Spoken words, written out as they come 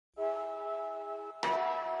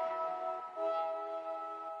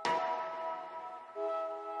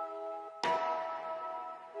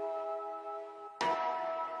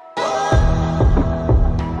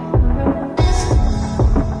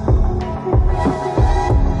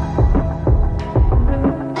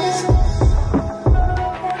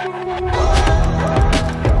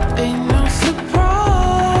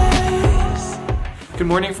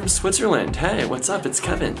morning from Switzerland. Hey, what's up? It's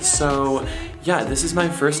Kevin. So, yeah, this is my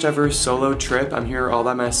first ever solo trip. I'm here all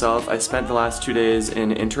by myself. I spent the last 2 days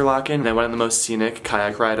in Interlaken and I went on the most scenic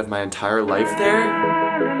kayak ride of my entire life there.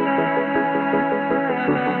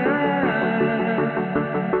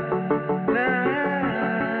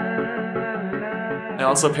 I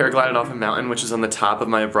also paraglided off a mountain, which is on the top of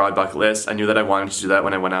my abroad bucket list. I knew that I wanted to do that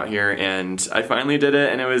when I went out here, and I finally did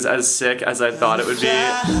it, and it was as sick as I thought it would be.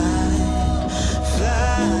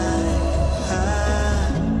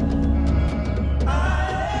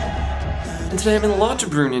 And today I'm in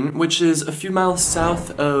Lauterbrunnen, which is a few miles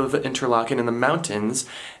south of Interlaken in the mountains,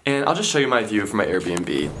 and I'll just show you my view from my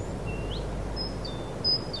Airbnb.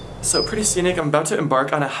 So pretty scenic. I'm about to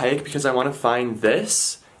embark on a hike because I want to find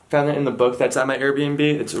this. Found it in the book that's at my Airbnb.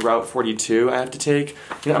 It's Route 42 I have to take.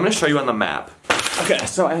 You know, I'm gonna show you on the map. Okay,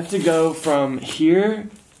 so I have to go from here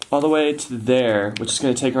all the way to there, which is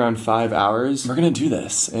gonna take around 5 hours. We're gonna do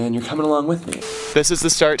this, and you're coming along with me. This is the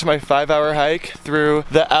start to my 5-hour hike through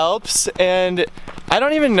the Alps, and I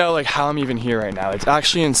don't even know how I'm even here right now. It's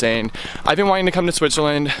actually insane. I've been wanting to come to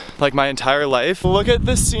Switzerland my entire life. Look at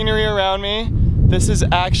the scenery around me. This is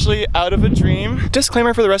actually out of a dream.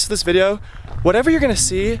 Disclaimer for the rest of this video, whatever you're gonna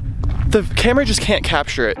see, the camera just can't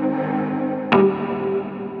capture it.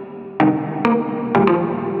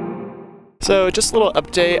 So just a little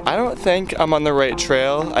update, I don't think I'm on the right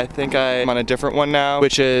trail. I think I'm on a different one now,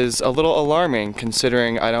 which is a little alarming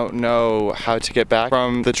considering I don't know how to get back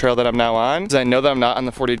from the trail that I'm now on. Because I know that I'm not on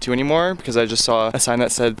the 42 anymore because I just saw a sign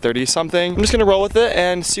that said 30 something. I'm just gonna roll with it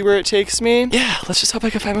and see where it takes me. Yeah, let's just hope I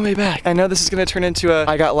can find my way back. I know this is gonna turn into a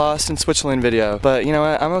I got lost in Switzerland video, but you know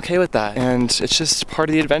what, I'm okay with that. And it's just part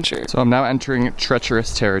of the adventure. So I'm now entering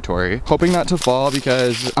treacherous territory, hoping not to fall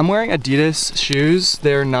because I'm wearing Adidas shoes.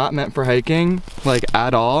 They're not meant for hiking.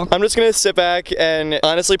 At all. I'm just gonna sit back and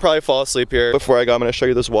honestly probably fall asleep here. Before I go, I'm gonna show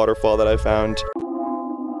you this waterfall that I found.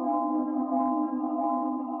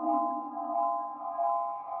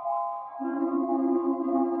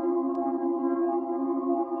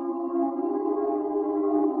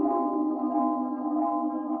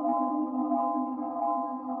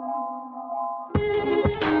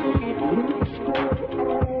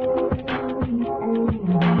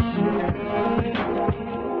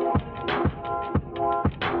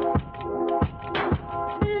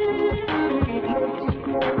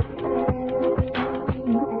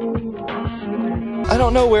 I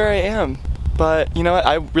don't know where I am, but you know what?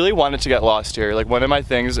 I really wanted to get lost here. One of my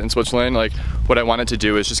things in Switzerland, what I wanted to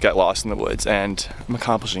do is just get lost in the woods, and I'm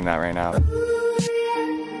accomplishing that right now.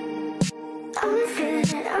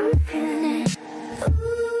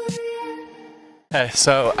 Okay,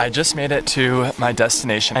 so I just made it to my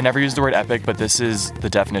destination. I never used the word epic, but this is the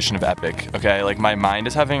definition of epic, okay? My mind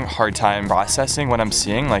is having a hard time processing what I'm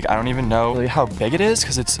seeing. I don't even know really how big it is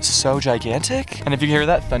because it's so gigantic. And if you can hear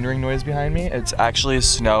that thundering noise behind me, it's actually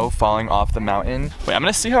snow falling off the mountain. Wait, I'm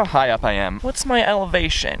gonna see how high up I am. What's my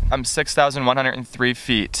elevation? I'm 6,103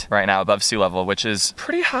 feet right now above sea level, which is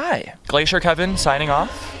pretty high. Glacier Kevin signing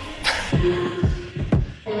off.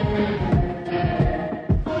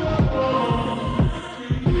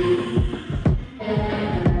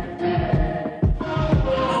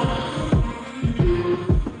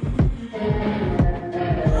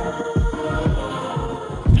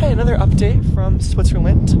 Another update from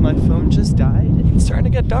Switzerland. My phone just died. It's starting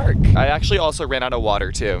to get dark. I actually also ran out of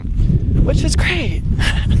water too, which is great.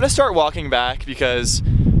 I'm gonna start walking back because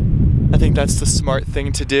I think that's the smart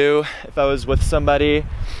thing to do. If I was with somebody,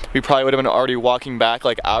 we probably would have been already walking back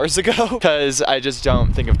hours ago because I just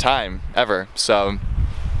don't think of time ever. So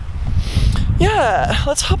yeah,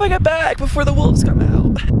 let's hope I get back before the wolves come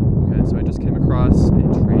out. Okay, so I just came across a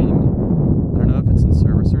train. I don't know if it's in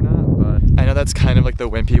service or not, but I know that's kind of the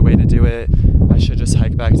wimpy way to do it. I should just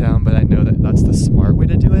hike back down, but I know that that's the smart way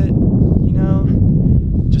to do it, you know?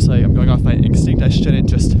 Just I'm going off my instinct. I shouldn't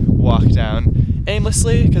just walk down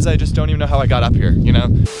aimlessly because I just don't even know how I got up here, you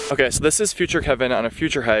know? Okay, so this is future Kevin on a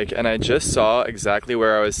future hike, and I just saw exactly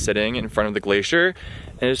where I was sitting in front of the glacier,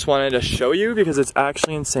 and I just wanted to show you because it's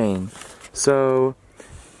actually insane. So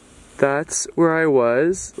that's where I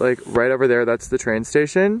was, right over there, that's the train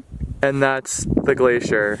station, and that's the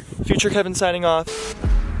glacier. Future Kevin signing off.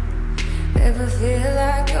 Ever feel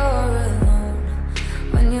like you're alone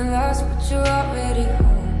when you're lost but you're already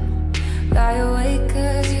home? Lie awake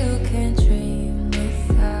 'cause you can't dream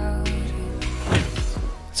without it.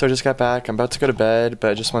 So I just got back, I'm about to go to bed, but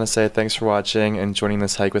I just want to say thanks for watching and joining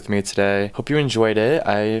this hike with me today. Hope you enjoyed it.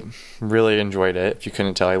 I really enjoyed it. If you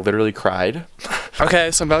couldn't tell, I literally cried.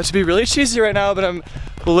 Okay, so I'm about to be really cheesy right now, but I'm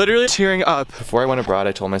literally tearing up. Before I went abroad,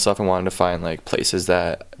 I told myself I wanted to find like places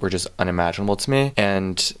that were just unimaginable to me,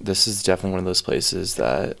 and this is definitely one of those places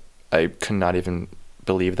that I could not even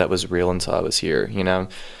believe that was real until I was here, you know?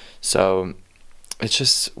 So it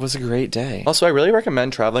just was a great day. Also, I really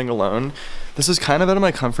recommend traveling alone. This is kind of out of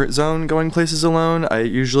my comfort zone, going places alone. I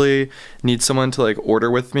usually need someone to like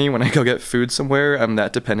order with me when I go get food somewhere. I'm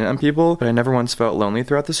that dependent on people, but I never once felt lonely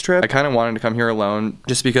throughout this trip. I kind of wanted to come here alone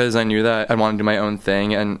just because I knew that I'd want to do my own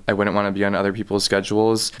thing and I wouldn't want to be on other people's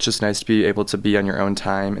schedules. It's just nice to be able to be on your own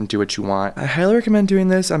time and do what you want. I highly recommend doing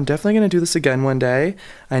this. I'm definitely going to do this again one day.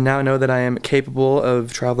 I now know that I am capable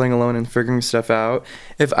of traveling alone and figuring stuff out.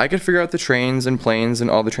 If I could figure out the trains and planes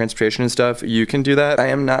and all the transportation and stuff, you can do that. I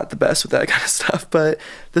am not the best with that kind of stuff, but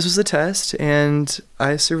this was a test and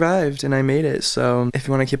I survived and I made it. So if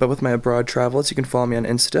you want to keep up with my abroad travels, you can follow me on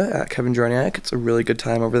Insta at Kevin Jorniak. It's a really good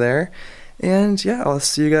time over there. And yeah, I'll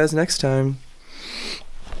see you guys next time.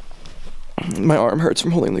 My arm hurts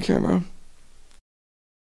from holding the camera.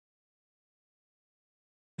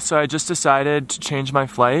 So I just decided to change my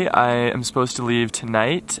flight. I am supposed to leave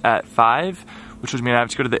tonight at 5, which would mean I have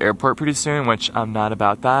to go to the airport pretty soon, which I'm not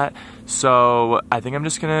about that. So I think I'm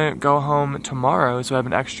just gonna go home tomorrow so I have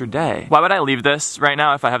an extra day. Why would I leave this right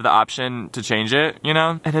now if I have the option to change it, you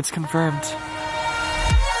know? And it's confirmed.